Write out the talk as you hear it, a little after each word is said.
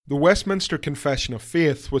The Westminster Confession of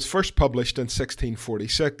Faith was first published in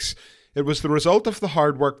 1646. It was the result of the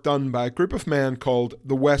hard work done by a group of men called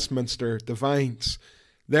the Westminster Divines.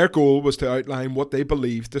 Their goal was to outline what they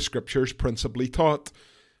believed the Scriptures principally taught,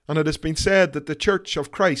 and it has been said that the Church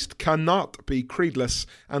of Christ cannot be creedless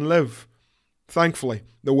and live. Thankfully,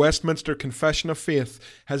 the Westminster Confession of Faith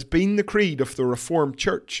has been the creed of the Reformed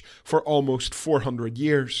Church for almost 400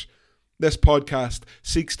 years. This podcast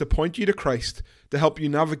seeks to point you to Christ, to help you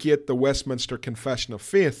navigate the Westminster Confession of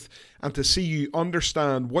Faith, and to see you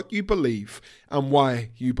understand what you believe and why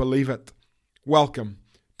you believe it. Welcome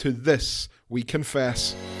to This We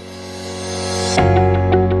Confess.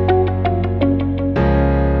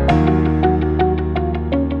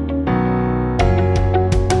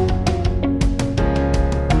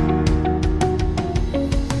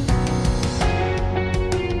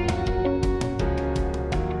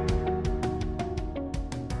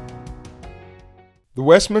 The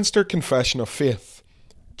Westminster Confession of Faith,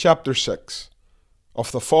 Chapter 6,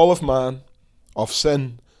 of the fall of man, of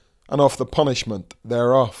sin, and of the punishment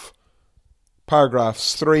thereof.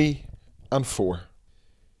 Paragraphs 3 and 4.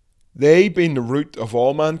 They being the root of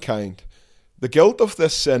all mankind, the guilt of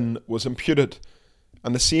this sin was imputed,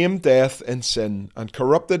 and the same death in sin and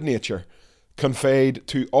corrupted nature conveyed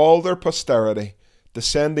to all their posterity,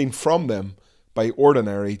 descending from them by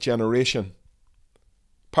ordinary generation.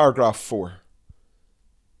 Paragraph 4.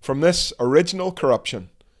 From this original corruption,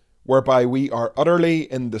 whereby we are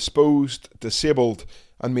utterly indisposed, disabled,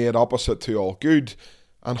 and made opposite to all good,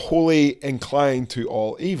 and wholly inclined to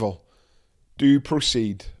all evil, do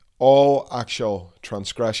proceed all actual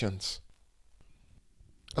transgressions.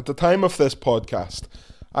 At the time of this podcast,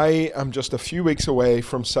 I am just a few weeks away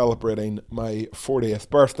from celebrating my 40th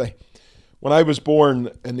birthday. When I was born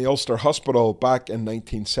in the Ulster Hospital back in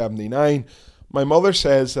 1979, my mother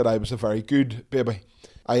says that I was a very good baby.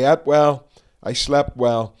 I ate well, I slept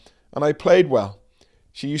well, and I played well.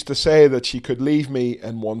 She used to say that she could leave me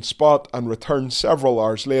in one spot and return several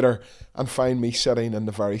hours later and find me sitting in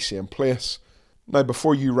the very same place. Now,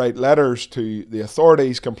 before you write letters to the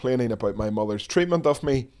authorities complaining about my mother's treatment of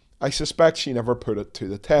me, I suspect she never put it to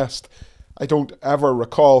the test. I don't ever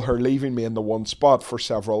recall her leaving me in the one spot for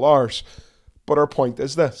several hours, but her point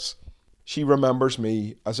is this. She remembers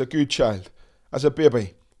me as a good child, as a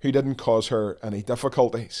baby, who didn't cause her any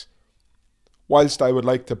difficulties. Whilst I would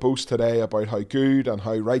like to boast today about how good and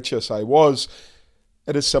how righteous I was,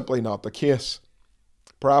 it is simply not the case.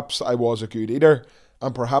 Perhaps I was a good eater,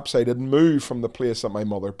 and perhaps I didn't move from the place that my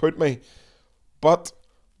mother put me. But,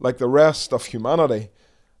 like the rest of humanity,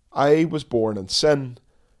 I was born in sin,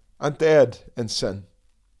 and dead in sin.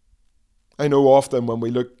 I know often when we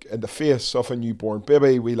look in the face of a newborn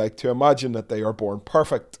baby, we like to imagine that they are born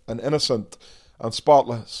perfect and innocent and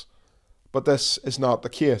spotless, but this is not the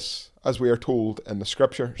case, as we are told in the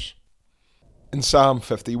Scriptures. In Psalm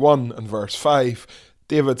 51 and verse 5,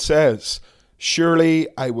 David says, "Surely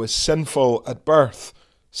I was sinful at birth,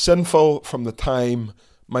 sinful from the time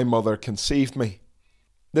my mother conceived me."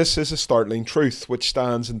 This is a startling truth which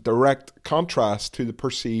stands in direct contrast to the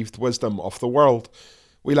perceived wisdom of the world.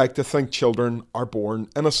 We like to think children are born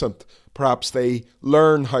innocent. Perhaps they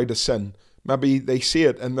learn how to sin. Maybe they see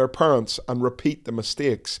it in their parents and repeat the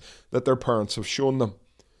mistakes that their parents have shown them.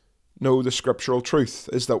 No, the scriptural truth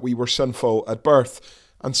is that we were sinful at birth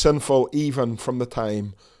and sinful even from the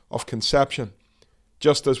time of conception.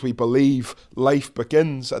 Just as we believe life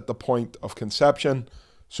begins at the point of conception,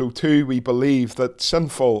 so too we believe that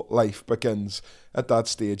sinful life begins at that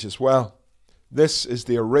stage as well. This is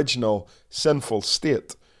the original sinful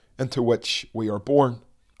state into which we are born.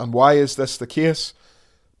 And why is this the case?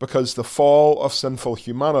 Because the fall of sinful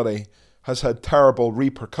humanity has had terrible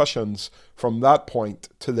repercussions from that point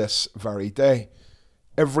to this very day.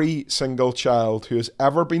 Every single child who has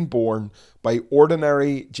ever been born by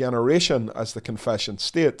ordinary generation, as the confession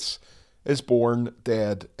states, is born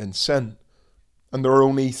dead in sin. And there are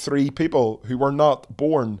only 3 people who were not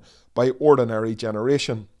born by ordinary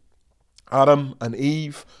generation. Adam and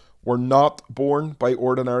Eve were not born by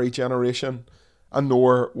ordinary generation, and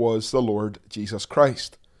nor was the Lord Jesus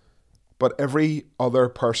Christ. But every other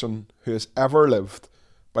person who has ever lived,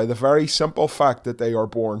 by the very simple fact that they are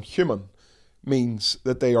born human, means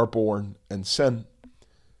that they are born in sin.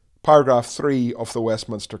 Paragraph 3 of the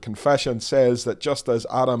Westminster Confession says that just as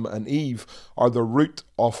Adam and Eve are the root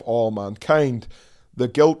of all mankind, the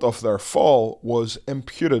guilt of their fall was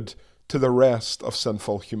imputed to the rest of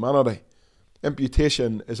sinful humanity.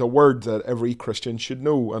 Imputation is a word that every Christian should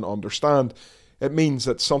know and understand. It means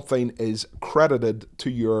that something is credited to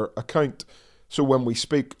your account. So when we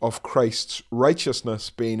speak of Christ's righteousness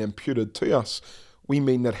being imputed to us, we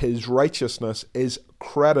mean that his righteousness is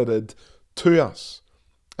credited to us.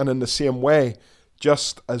 And in the same way,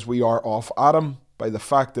 just as we are of Adam by the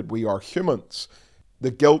fact that we are humans, the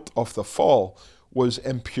guilt of the fall was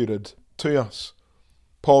imputed to us.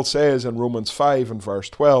 Paul says in Romans 5 and verse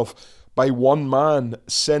 12, by one man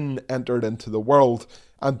sin entered into the world,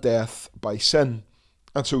 and death by sin.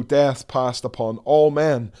 And so death passed upon all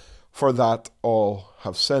men, for that all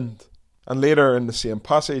have sinned. And later in the same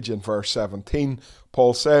passage in verse 17,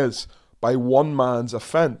 Paul says, by one man's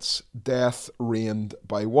offence death reigned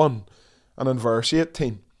by one. And in verse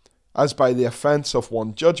 18, as by the offence of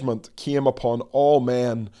one judgment came upon all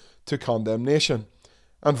men to condemnation.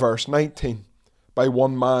 And verse 19, by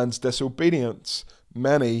one man's disobedience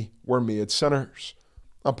many were made sinners.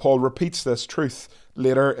 And Paul repeats this truth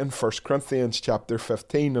later in 1 Corinthians chapter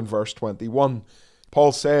 15 and verse 21.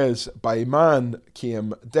 Paul says, by man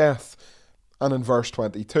came death. And in verse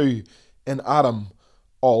 22, in Adam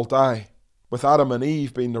all die. With Adam and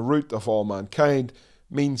Eve being the root of all mankind,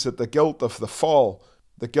 means that the guilt of the fall,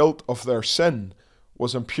 the guilt of their sin,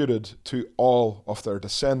 was imputed to all of their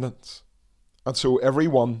descendants. And so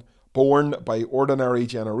everyone born by ordinary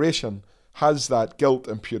generation has that guilt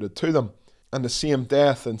imputed to them, and the same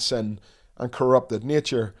death and sin and corrupted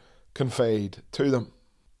nature conveyed to them.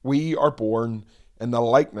 We are born in the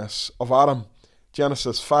likeness of Adam.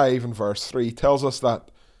 Genesis 5 and verse 3 tells us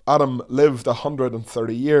that Adam lived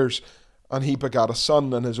 130 years, and he begat a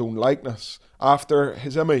son in his own likeness, after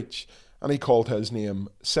his image, and he called his name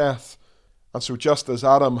Seth. And so just as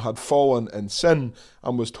Adam had fallen in sin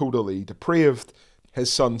and was totally depraved,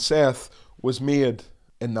 his son Seth was made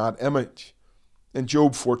in that image. In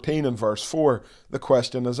Job 14 and verse 4, the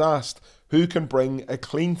question is asked, who can bring a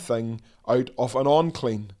clean thing out of an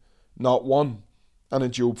unclean? Not one. And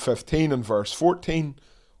in Job 15 and verse 14,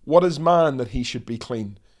 what is man that he should be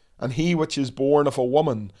clean? And he which is born of a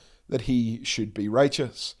woman, that he should be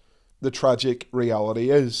righteous. The tragic reality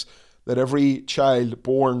is that every child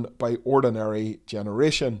born by ordinary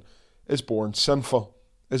generation is born sinful,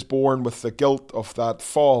 is born with the guilt of that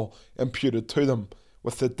fall imputed to them,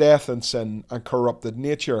 with the death and sin and corrupted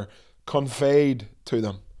nature conveyed to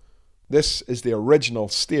them. This is the original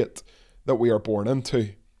state that we are born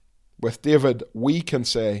into. With David, we can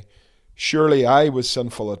say, surely I was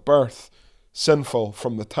sinful at birth, sinful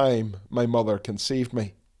from the time my mother conceived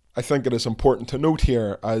me. I think it is important to note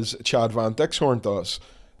here, as Chad Van Dixhoorn does,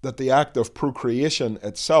 that the act of procreation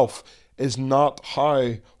itself is not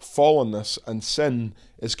how fallenness and sin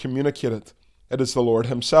is communicated. It is the Lord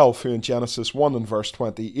himself who in Genesis 1 and verse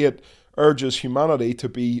 28 urges humanity to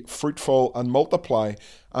be fruitful and multiply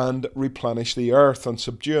and replenish the earth and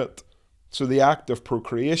subdue it. So the act of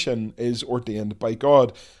procreation is ordained by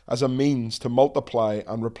God as a means to multiply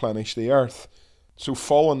and replenish the earth. So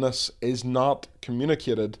fallenness is not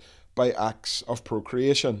communicated by acts of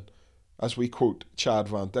procreation, as we quote Chad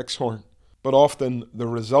Van Dixhoorn. But often the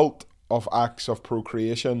result of acts of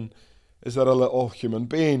procreation is that a little human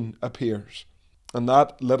being appears. And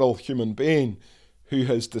that little human being, who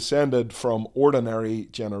has descended from ordinary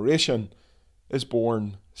generation, is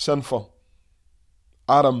born sinful.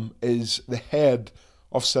 Adam is the head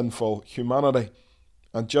of sinful humanity.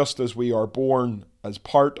 And just as we are born as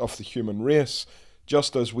part of the human race,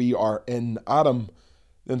 just as we are in Adam,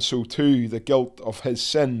 then so too the guilt of his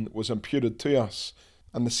sin was imputed to us,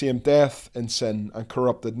 and the same death in sin and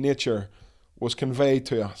corrupted nature was conveyed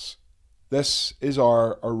to us. This is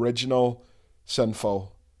our original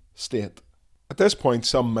sinful state. At this point,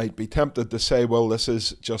 some might be tempted to say, well, this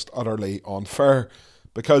is just utterly unfair.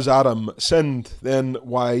 Because Adam sinned, then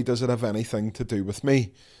why does it have anything to do with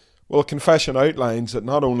me? Well, confession outlines that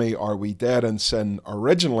not only are we dead in sin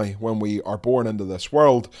originally when we are born into this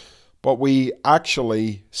world, but we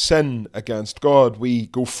actually sin against God. We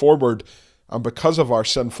go forward, and because of our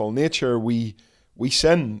sinful nature, we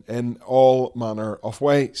sin in all manner of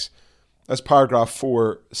ways. As paragraph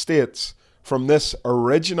 4 states, from this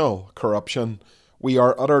original corruption, we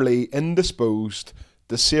are utterly indisposed,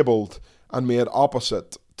 disabled, and made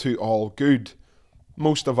opposite to all good.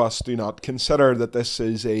 Most of us do not consider that this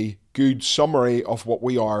is a good summary of what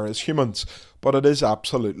we are as humans, but it is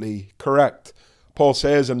absolutely correct. Paul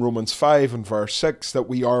says in Romans 5 and verse 6 that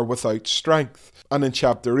we are without strength. And in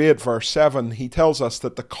chapter 8 verse 7 he tells us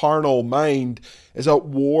that the carnal mind is at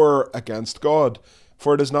war against God,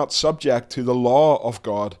 for it is not subject to the law of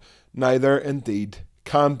God, neither indeed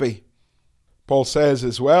can be. Paul says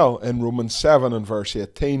as well in Romans 7 and verse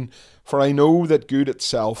 18, for I know that good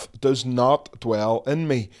itself does not dwell in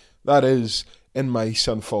me, that is, in my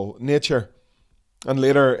sinful nature. And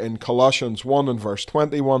later in Colossians 1 and verse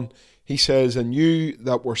 21, He says, "And you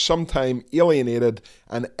that were sometime alienated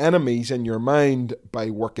and enemies in your mind by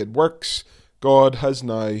wicked works, God has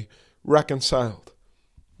now reconciled."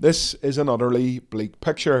 This is an utterly bleak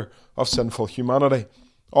picture of sinful humanity.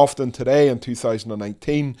 Often today in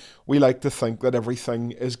 2019, we like to think that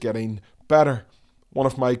everything is getting better. One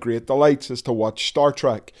of my great delights is to watch Star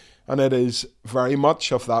Trek, and it is very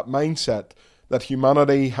much of that mindset that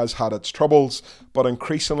humanity has had its troubles, but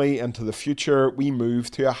increasingly into the future we move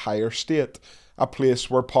to a higher state, a place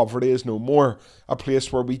where poverty is no more, a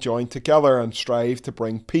place where we join together and strive to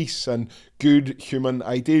bring peace and good human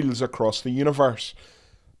ideals across the universe.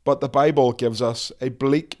 But the Bible gives us a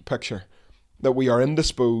bleak picture, that we are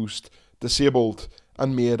indisposed, disabled,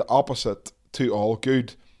 and made opposite to all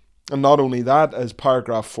good. And not only that, as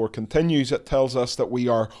paragraph 4 continues, it tells us that we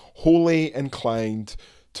are wholly inclined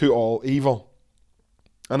to all evil.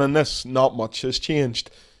 And in this, not much has changed.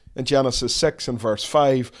 In Genesis 6 and verse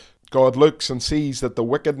 5, God looks and sees that the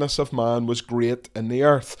wickedness of man was great in the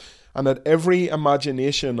earth, and that every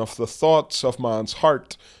imagination of the thoughts of man's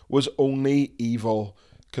heart was only evil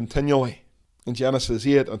continually. In Genesis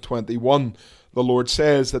 8 and 21, the Lord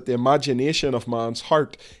says that the imagination of man's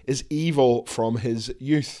heart is evil from his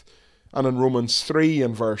youth. And in Romans 3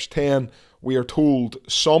 and verse 10, we are told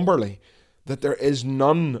somberly that there is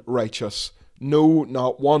none righteous, no,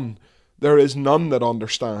 not one. There is none that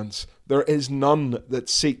understands. There is none that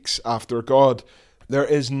seeks after God. There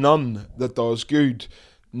is none that does good.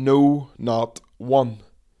 No, not one.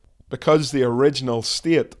 Because the original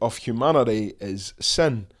state of humanity is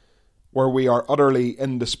sin, where we are utterly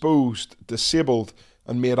indisposed, disabled,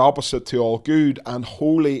 and made opposite to all good, and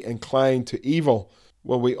wholly inclined to evil,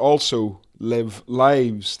 will we also live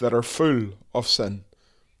lives that are full of sin.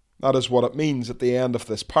 That is what it means at the end of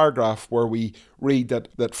this paragraph, where we read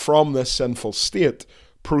that from this sinful state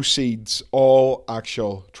proceeds all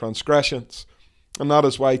actual transgressions. And that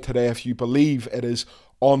is why today, if you believe it is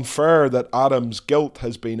unfair that Adam's guilt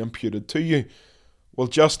has been imputed to you, well,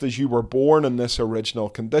 just as you were born in this original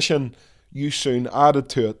condition, you soon added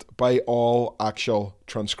to it by all actual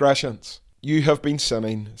transgressions. You have been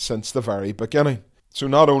sinning since the very beginning. So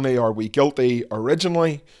not only are we guilty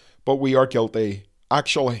originally, but we are guilty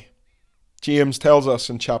actually. James tells us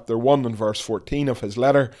in chapter 1 and verse 14 of his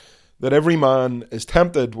letter that every man is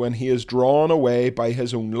tempted when he is drawn away by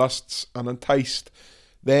his own lusts and enticed.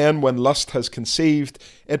 Then when lust has conceived,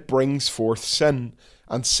 it brings forth sin,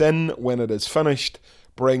 and sin, when it is finished,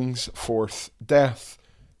 brings forth death.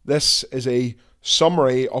 This is a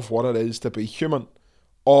summary of what it is to be human.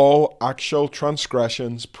 All actual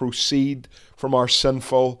transgressions proceed from our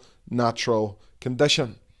sinful, natural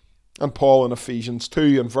condition. And Paul in Ephesians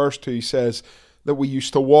 2 and verse 2 says that we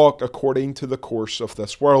used to walk according to the course of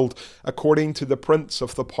this world, according to the prince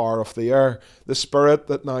of the power of the air, the spirit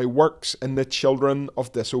that now works in the children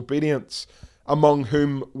of disobedience, among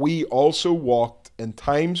whom we also walked in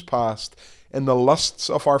times past in the lusts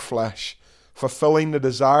of our flesh, fulfilling the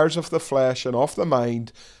desires of the flesh and of the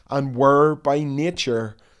mind, and were by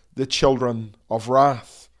nature the children of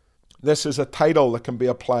wrath. This is a title that can be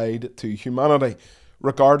applied to humanity,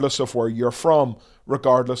 regardless of where you're from,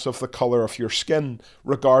 regardless of the colour of your skin,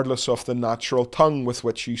 regardless of the natural tongue with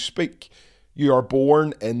which you speak. You are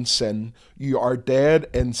born in sin, you are dead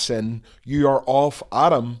in sin, you are of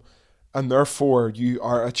Adam, and therefore you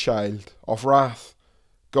are a child of wrath.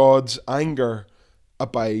 God's anger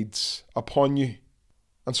abides upon you.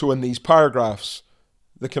 And so in these paragraphs,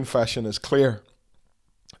 the confession is clear.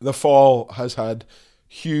 The fall has had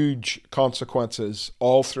huge consequences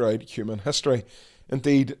all throughout human history.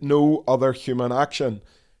 Indeed, no other human action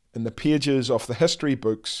in the pages of the history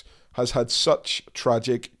books has had such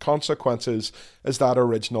tragic consequences as that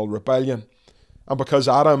original rebellion. And because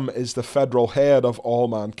Adam is the federal head of all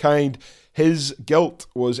mankind, his guilt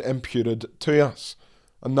was imputed to us.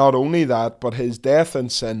 And not only that, but his death in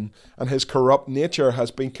sin and his corrupt nature has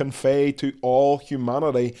been conveyed to all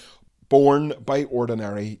humanity born by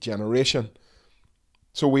ordinary generation.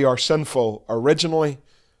 So we are sinful originally,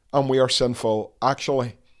 and we are sinful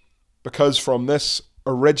actually, because from this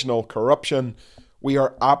original corruption, we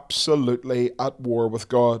are absolutely at war with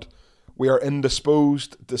God. We are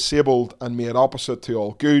indisposed, disabled, and made opposite to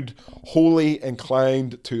all good, wholly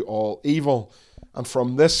inclined to all evil. And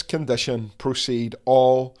from this condition proceed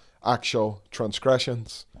all actual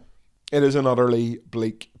transgressions. It is an utterly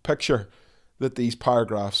bleak picture that these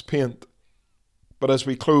paragraphs paint. But as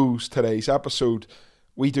we close today's episode,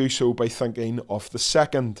 we do so by thinking of the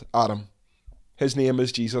second Adam. His name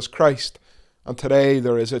is Jesus Christ, and today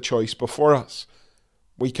there is a choice before us.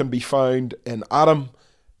 We can be found in Adam,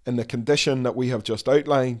 in the condition that we have just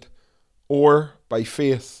outlined, or by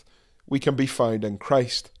faith, we can be found in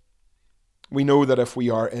Christ. We know that if we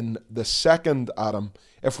are in the second Adam,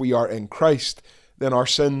 if we are in Christ, then our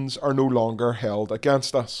sins are no longer held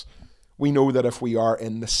against us. We know that if we are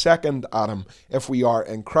in the second Adam, if we are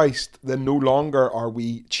in Christ, then no longer are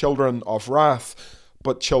we children of wrath,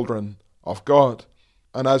 but children of God.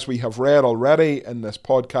 And as we have read already in this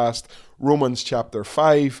podcast, Romans chapter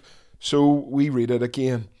 5, so we read it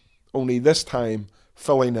again, only this time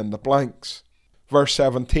filling in the blanks. Verse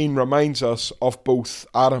 17 reminds us of both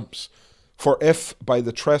Adams. For if by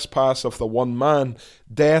the trespass of the one man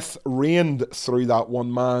death reigned through that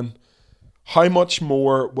one man, how much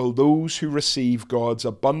more will those who receive God's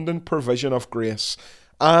abundant provision of grace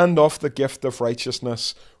and of the gift of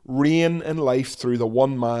righteousness reign in life through the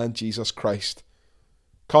one man, Jesus Christ?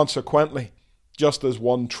 Consequently, just as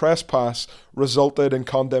one trespass resulted in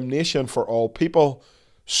condemnation for all people,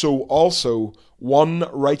 so also one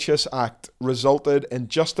righteous act resulted in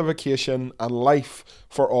justification and life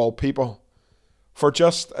for all people. For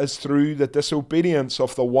just as through the disobedience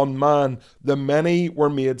of the one man the many were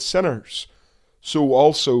made sinners, so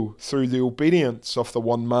also through the obedience of the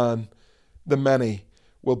one man the many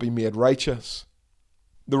will be made righteous.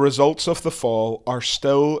 The results of the fall are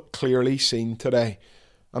still clearly seen today,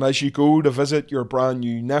 and as you go to visit your brand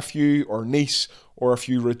new nephew or niece, or if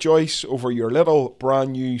you rejoice over your little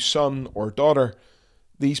brand new son or daughter,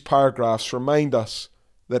 these paragraphs remind us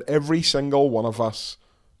that every single one of us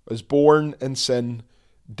is born in sin,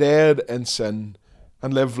 dead in sin,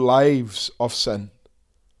 and live lives of sin.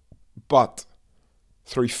 But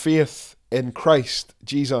through faith in Christ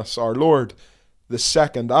Jesus our Lord, the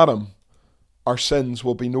second Adam, our sins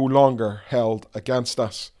will be no longer held against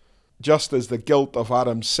us. Just as the guilt of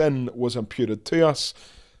Adam's sin was imputed to us,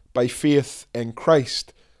 by faith in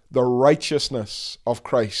Christ, the righteousness of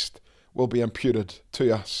Christ will be imputed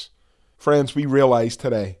to us. Friends, we realize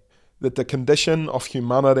today that the condition of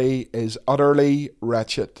humanity is utterly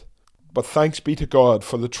wretched. But thanks be to God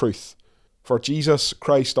for the truth. For Jesus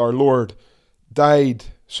Christ our Lord died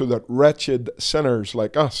so that wretched sinners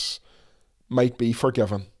like us might be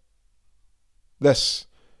forgiven. This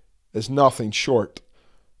is nothing short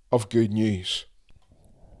of good news.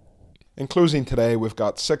 In closing today, we've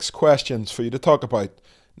got 6 questions for you to talk about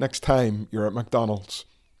next time you're at McDonald's.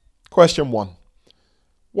 Question 1.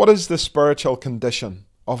 What is the spiritual condition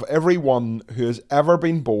of everyone who has ever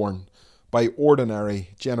been born by ordinary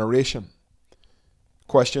generation?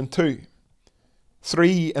 Question 2.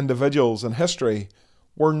 3 individuals in history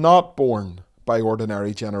were not born by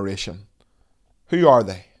ordinary generation. Who are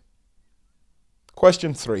they?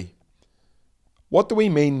 Question 3. What do we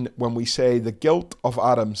mean when we say the guilt of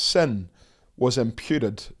Adam's sin was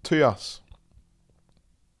imputed to us?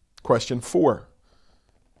 Question 4.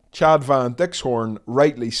 Chad Van Dixhoorn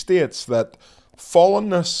rightly states that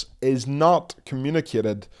fallenness is not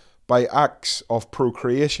communicated by acts of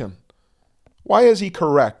procreation. Why is he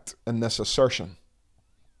correct in this assertion?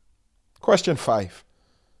 Question 5.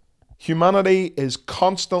 Humanity is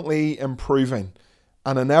constantly improving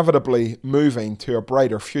and inevitably moving to a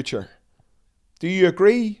brighter future. Do you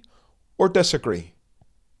agree or disagree?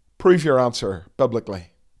 Prove your answer biblically.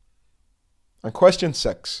 And question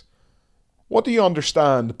 6. What do you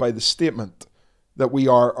understand by the statement that we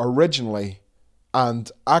are originally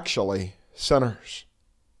and actually sinners?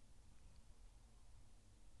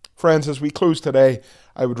 Friends, as we close today,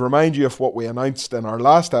 I would remind you of what we announced in our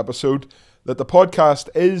last episode, that the podcast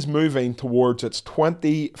is moving towards its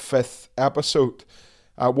 25th episode.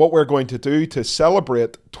 What we're going to do to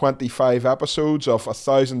celebrate 25 episodes of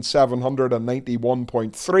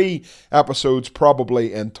 1,791.3 episodes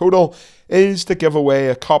probably in total is to give away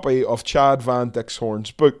a copy of Chad Van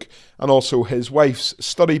Dixhoorn's book and also his wife's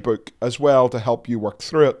study book as well to help you work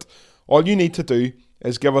through it. All you need to do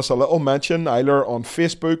is give us a little mention either on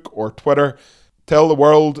Facebook or Twitter. Tell the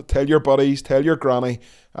world, tell your buddies, tell your granny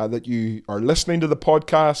that you are listening to the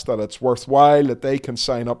podcast, that it's worthwhile, that they can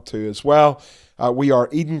sign up to as well. We are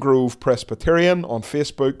Eden Grove Presbyterian on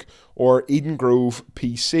Facebook or Eden Grove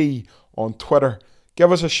PC on Twitter.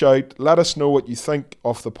 Give us a shout, let us know what you think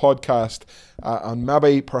of the podcast, and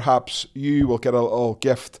maybe perhaps you will get a little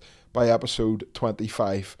gift by episode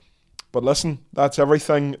 25. But listen, that's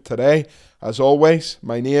everything today. As always,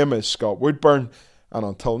 my name is Scott Woodburn, and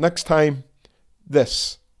until next time,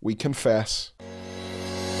 this we confess.